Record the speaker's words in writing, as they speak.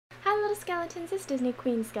little skeletons, it's Disney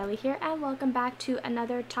Queen Skelly here, and welcome back to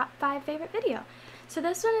another top 5 favorite video. So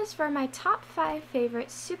this one is for my top 5 favorite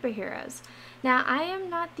superheroes. Now, I am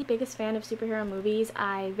not the biggest fan of superhero movies.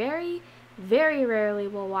 I very rarely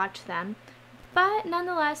will watch them, but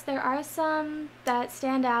nonetheless, there are some that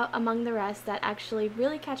stand out among the rest that actually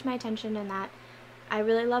really catch my attention and that I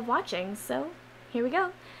really love watching. So here we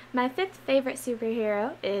go. My 5th favorite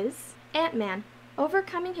superhero is Ant-Man.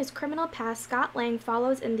 Overcoming his criminal past, Scott Lang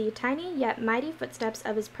follows in the tiny yet mighty footsteps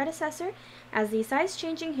of his predecessor as the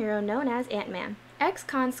size-changing hero known as Ant-Man.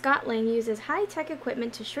 Ex-con Scott Lang uses high-tech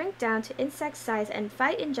equipment to shrink down to insect size and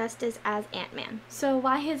fight injustice as Ant-Man. So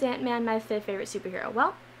why is Ant-Man my 5th favorite superhero?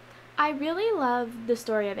 Well, I really love the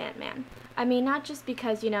story of Ant-Man. I mean, not just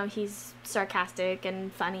because, he's sarcastic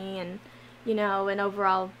and funny and, and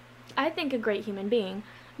overall, I think a great human being.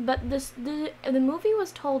 But the movie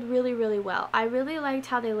was told really well. I really liked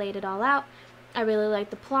how they laid it all out. I really liked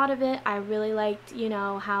the plot of it. I really liked,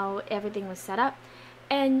 how everything was set up.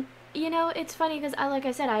 And, it's funny because, like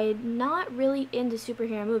I said, I'm not really into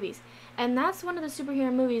superhero movies. And that's one of the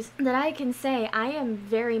superhero movies that I can say I am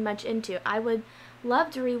very much into. I would love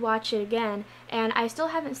to rewatch it again. And I still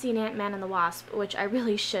haven't seen Ant-Man and the Wasp, which I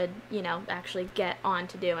really should, actually get on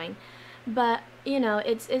to doing. But,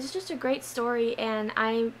 it's just a great story, and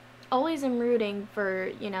I always am rooting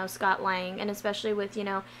for, Scott Lang, and especially with,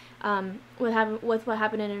 with what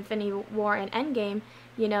happened in Infinity War and Endgame,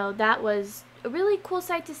 that was a really cool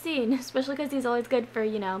sight to see, and especially because he's always good for,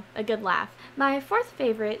 a good laugh. My 4th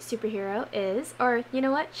favorite superhero is, or,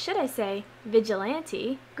 should I say,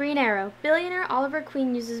 vigilante, Green Arrow. Billionaire Oliver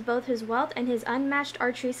Queen uses both his wealth and his unmatched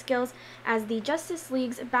archery skills as the Justice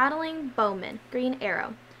League's battling bowman, Green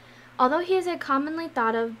Arrow. Although he is commonly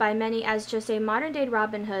thought of by many as just a modern-day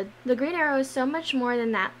Robin Hood, the Green Arrow is so much more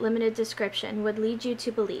than that limited description would lead you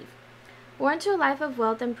to believe. Born to a life of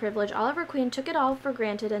wealth and privilege, Oliver Queen took it all for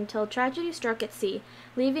granted until tragedy struck at sea,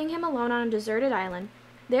 leaving him alone on a deserted island.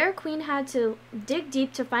 There, Queen had to dig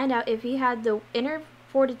deep to find out if he had the inner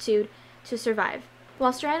fortitude to survive.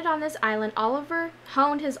 While stranded on this island, Oliver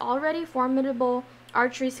honed his already formidable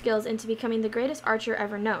archery skills into becoming the greatest archer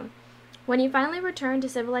ever known. When he finally returned to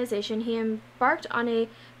civilization, he embarked on a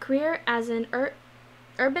career as an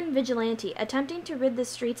urban vigilante, attempting to rid the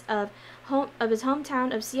streets of his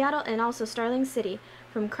hometown of Seattle and also Starling City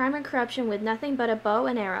from crime and corruption with nothing but a bow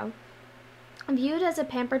and arrow. Viewed as a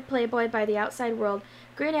pampered playboy by the outside world,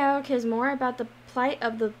 Green Arrow cares more about the plight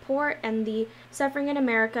of the poor and the suffering in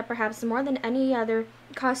America, perhaps more than any other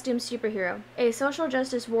costume superhero, a social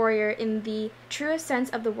justice warrior in the truest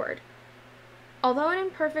sense of the word. Although an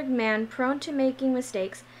imperfect man prone to making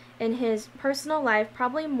mistakes in his personal life,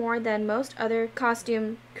 probably more than most other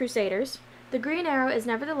costume crusaders, the Green Arrow is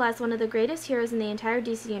nevertheless one of the greatest heroes in the entire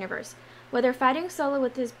DC universe. Whether fighting solo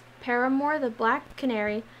with his paramour, the Black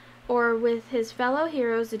Canary, or with his fellow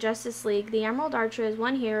heroes, the Justice League, the Emerald Archer is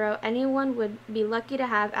one hero anyone would be lucky to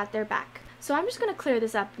have at their back. So I'm just going to clear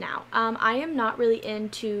this up now. I am not really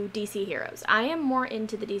into DC heroes. I am more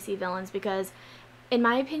into the DC villains because, in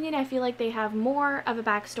my opinion, I feel like they have more of a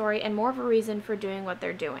backstory and more of a reason for doing what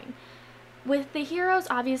they're doing. With the heroes,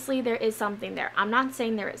 obviously, there is something there. I'm not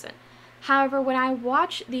saying there isn't. However, when I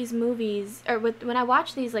watch these movies, or when I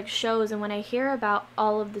watch these shows, and when I hear about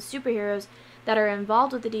all of the superheroes that are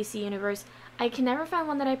involved with the DC universe, I can never find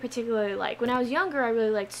one that I particularly like. When I was younger, I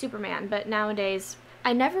really liked Superman, but nowadays,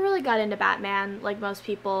 I never really got into Batman like most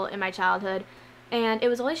people in my childhood, and it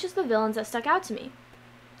was always just the villains that stuck out to me.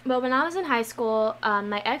 But when I was in high school,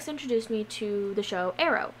 my ex introduced me to the show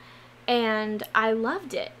Arrow, and I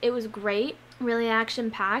loved it. It was great, really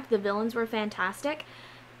action-packed, the villains were fantastic,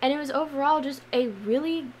 and it was overall just a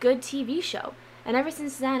really good TV show. And ever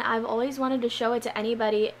since then, I've always wanted to show it to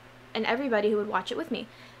anybody and everybody who would watch it with me.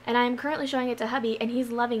 And I am currently showing it to hubby, and he's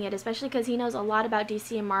loving it, especially because he knows a lot about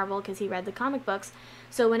DC and Marvel because he read the comic books.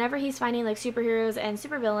 So whenever he's finding superheroes and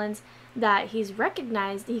supervillains that he's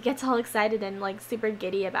recognized, he gets all excited and super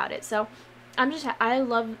giddy about it. So I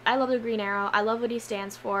love the Green Arrow. I love what he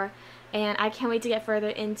stands for, and I can't wait to get further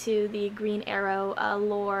into the Green Arrow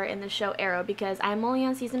lore in the show Arrow because I'm only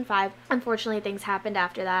on season 5. Unfortunately, things happened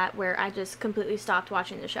after that where I just completely stopped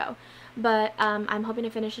watching the show. But I'm hoping to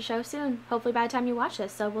finish the show soon, hopefully by the time you watch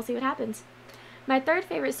this, so we'll see what happens. My 3rd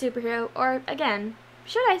favorite superhero, or again,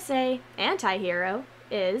 should I say anti-hero,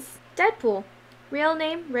 is Deadpool. Real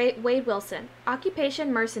name, Wade Wilson.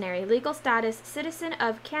 Occupation, mercenary. Legal status, citizen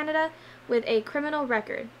of Canada with a criminal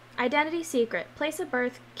record. Identity, secret. Place of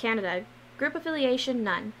birth, Canada. Group affiliation,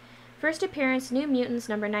 none. First appearance, New Mutants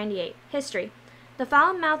number 98. History. The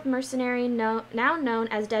foul-mouthed mercenary now known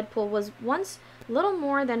as Deadpool was once little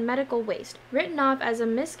more than medical waste, written off as a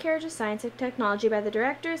miscarriage of science and technology by the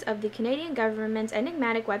directors of the Canadian government's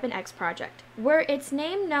enigmatic Weapon X project. Were its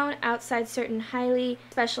name known outside certain highly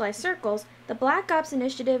specialized circles, the Black Ops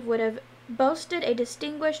Initiative would have boasted a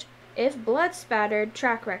distinguished, if blood-spattered,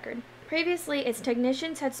 track record. Previously, its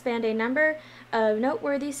technicians had spanned a number of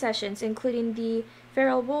noteworthy sessions, including the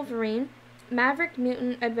Feral Wolverine, Maverick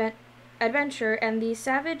Mutant Adventure, and the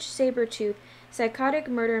Savage Sabretooth psychotic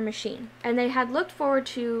murder machine, and they had looked forward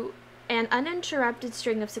to an uninterrupted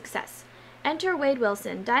string of success. Enter Wade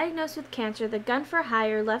Wilson. Diagnosed with cancer, the gun for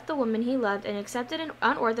hire left the woman he loved and accepted an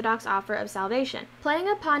unorthodox offer of salvation. Playing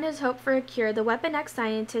upon his hope for a cure, the Weapon X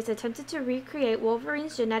scientist attempted to recreate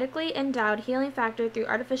Wolverine's genetically endowed healing factor through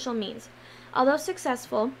artificial means. Although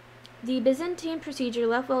successful, the Byzantine procedure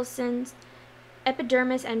left Wilson's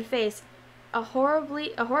epidermis and face a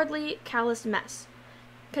horribly calloused mess.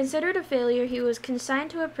 Considered a failure, he was consigned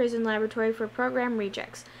to a prison laboratory for program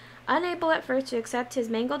rejects. Unable at first to accept his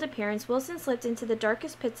mangled appearance, Wilson slipped into the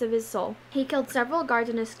darkest pits of his soul. He killed several guards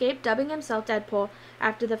and escaped, dubbing himself Deadpool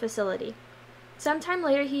after the facility. Sometime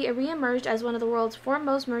later, he re-emerged as one of the world's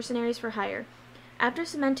foremost mercenaries for hire. After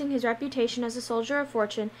cementing his reputation as a soldier of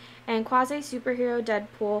fortune and quasi-superhero,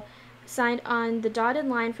 Deadpool signed on the dotted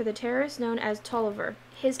line for the terrorist known as Tolliver.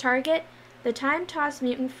 His target? The time-tossed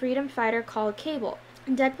mutant freedom fighter called Cable.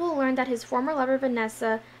 Deadpool learned that his former lover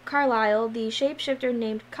Vanessa Carlyle, the shapeshifter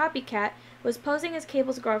named Copycat, was posing as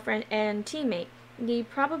Cable's girlfriend and teammate, the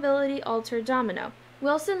probability-altered Domino.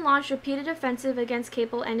 Wilson launched repeated offensive against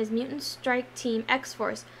Cable and his mutant strike team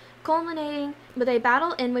X-Force, culminating with a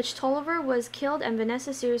battle in which Tolliver was killed and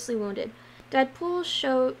Vanessa seriously wounded. Deadpool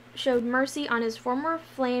showed mercy on his former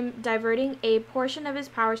flame, diverting a portion of his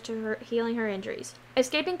powers to healing her injuries.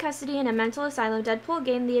 Escaping custody in a mental asylum, Deadpool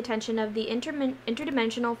gained the attention of the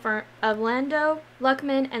interdimensional firm of Lando,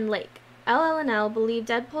 Luckman, and Lake. LL&L believed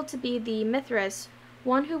Deadpool to be the Mithras,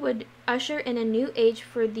 one who would usher in a new age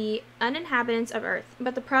for the uninhabitants of Earth.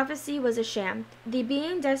 But the prophecy was a sham. The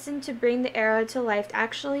being destined to bring the era to life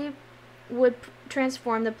actually would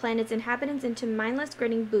transform the planet's inhabitants into mindless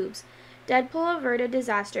grinning boobs. Deadpool averted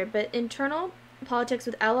disaster, but internal politics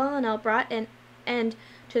with LL&L brought an end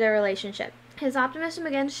to their relationship. His optimism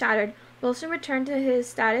again shattered, Wilson returned to his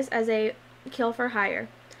status as a kill for hire.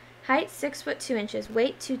 Height 6'2",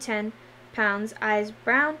 weight 210 pounds, eyes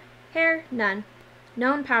brown, hair none.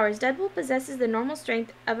 Known powers: Deadpool possesses the normal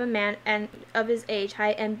strength of a man and of his age,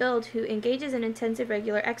 height, and build who engages in intensive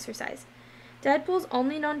regular exercise. Deadpool's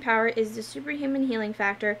only known power is the superhuman healing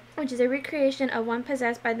factor, which is a recreation of one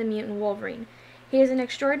possessed by the mutant Wolverine. He is an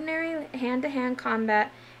extraordinary hand-to-hand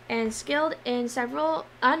combat and skilled in several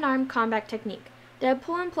unarmed combat technique.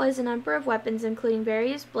 Deadpool employs a number of weapons, including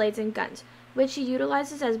various blades and guns, which he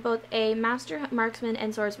utilizes as both a master marksman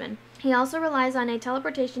and swordsman. He also relies on a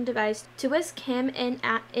teleportation device to whisk him in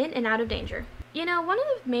and out of danger. You know, one of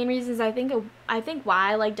the main reasons I think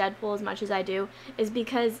why I like Deadpool as much as I do is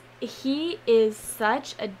because he is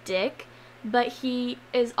such a dick, but he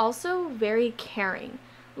is also very caring.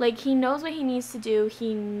 Like, he knows what he needs to do.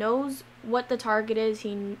 He knows what the target is.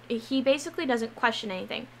 He basically doesn't question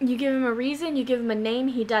anything. You give him a reason, you give him a name,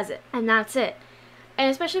 he does it. And that's it. And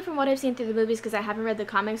especially from what I've seen through the movies, because I haven't read the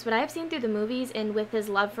comics, but I've seen through the movies and with his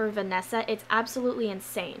love for Vanessa, it's absolutely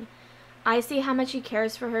insane. I see how much he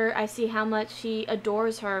cares for her. I see how much he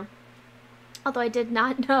adores her. Although I did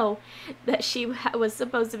not know that she was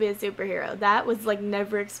supposed to be a superhero. That was, like,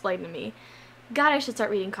 never explained to me. God, I should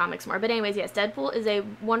start reading comics more. But anyways, yes, Deadpool is a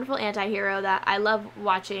wonderful anti-hero that I love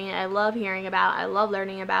watching, I love hearing about, I love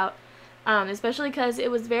learning about. Especially because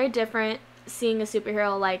it was very different seeing a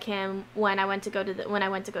superhero like him when I went to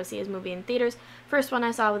go see his movie in theaters. First one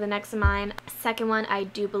I saw with an ex of mine. Second one I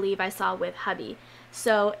do believe I saw with hubby.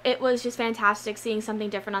 So it was just fantastic seeing something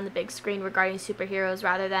different on the big screen regarding superheroes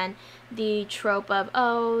rather than the trope of,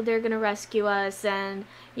 oh, they're gonna rescue us and,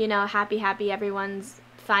 you know, happy, everyone's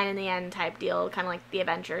fine in the end type deal, kind of like the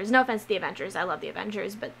Avengers. No offense to the Avengers, I love the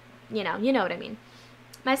Avengers, but you know what I mean.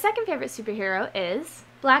 My second favorite superhero is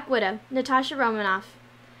Black Widow, Natasha Romanoff.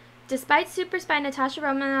 Despite super spy Natasha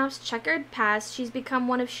Romanoff's checkered past, she's become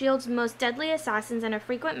one of S.H.I.E.L.D.'s most deadly assassins and a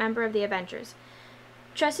frequent member of the Avengers.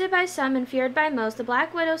 Trusted by some and feared by most, the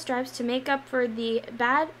Black Widow strives to make up for the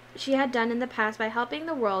bad she had done in the past by helping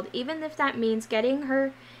the world, even if that means getting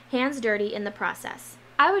her hands dirty in the process.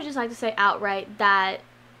 I would just like to say outright that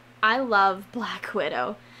I love Black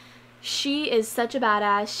Widow. She is such a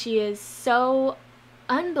badass. She is so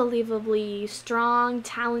unbelievably strong,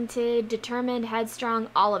 talented, determined, headstrong,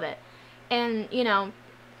 all of it. And, you know,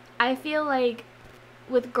 I feel like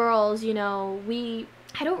with girls, you know,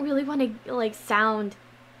 I don't really want to, like, sound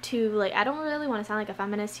to, like, I don't really want to sound like a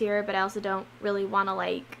feminist here, but I also don't really want to,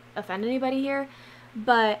 like, offend anybody here.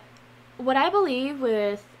 But what I believe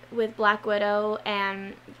with Black Widow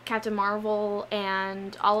and Captain Marvel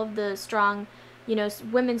and all of the strong, you know,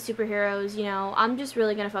 women superheroes, you know, I'm just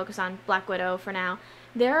really going to focus on Black Widow for now.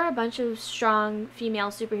 There are a bunch of strong female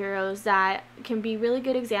superheroes that can be really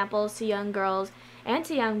good examples to young girls and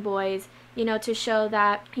to young boys, you know, to show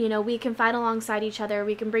that, you know, we can fight alongside each other,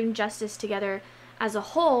 we can bring justice together as a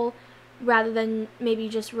whole, rather than maybe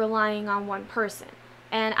just relying on one person.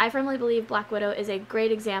 And I firmly believe Black Widow is a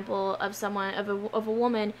great example of someone, of a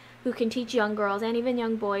woman who can teach young girls and even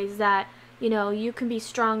young boys that, you know, you can be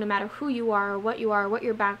strong no matter who you are, what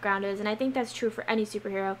your background is. And I think that's true for any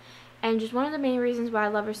superhero. And just one of the main reasons why I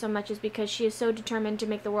love her so much is because she is so determined to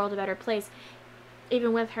make the world a better place.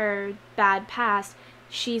 Even with her bad past,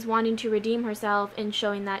 she's wanting to redeem herself and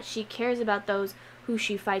showing that she cares about those who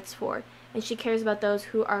she fights for. And she cares about those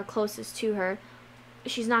who are closest to her.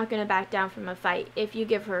 She's not going to back down from a fight if you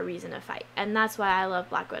give her a reason to fight. And that's why I love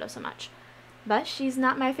Black Widow so much. But she's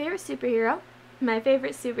not my favorite superhero. My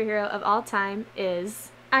favorite superhero of all time is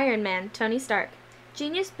Iron Man, Tony Stark.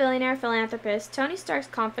 Genius billionaire philanthropist, Tony Stark's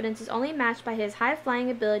confidence is only matched by his high-flying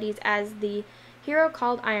abilities as the hero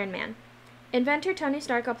called Iron Man. Inventor Tony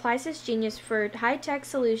Stark applies his genius for high-tech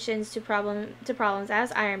solutions to problems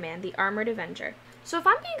as Iron Man, the Armored Avenger. So if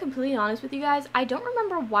I'm being completely honest with you guys, I don't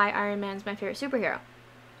remember why Iron Man's my favorite superhero.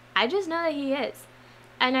 I just know that he is.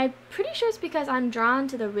 And I'm pretty sure it's because I'm drawn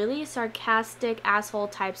to the really sarcastic, asshole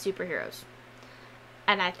type superheroes.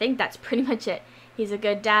 And I think that's pretty much it. He's a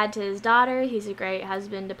good dad to his daughter, he's a great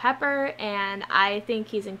husband to Pepper, and I think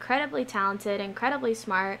he's incredibly talented, incredibly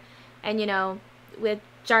smart. And, you know, with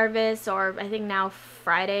Jarvis, or I think now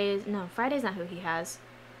Friday's not who he has.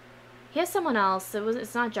 He has someone else.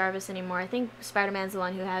 It's not Jarvis anymore. I think Spider-Man's the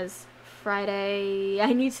one who has Friday.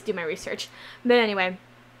 I need to do my research. But anyway,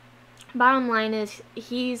 bottom line is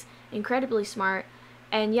he's incredibly smart.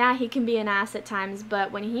 And yeah, he can be an ass at times,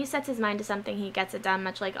 but when he sets his mind to something, he gets it done,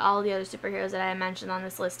 much like all the other superheroes that I mentioned on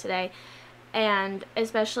this list today. And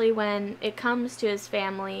especially when it comes to his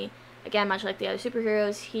family, again, much like the other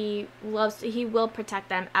superheroes, he will protect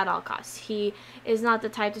them at all costs. He is not the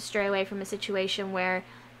type to stray away from a situation where,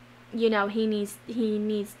 you know, he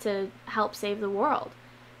needs to help save the world.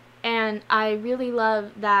 And I really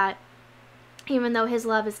love that even though his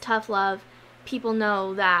love is tough love, people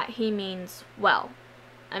know that he means well.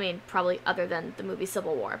 I mean, probably other than the movie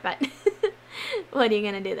Civil War, but what are you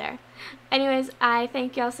gonna do there? Anyways, I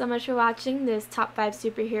thank y'all so much for watching this top 5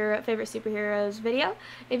 favorite superheroes video.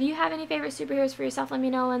 If you have any favorite superheroes for yourself, let me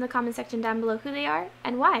know in the comment section down below who they are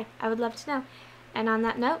and why. I would love to know. And on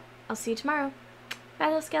that note, I'll see you tomorrow. Bye,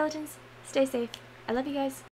 little skeletons. Stay safe. I love you guys.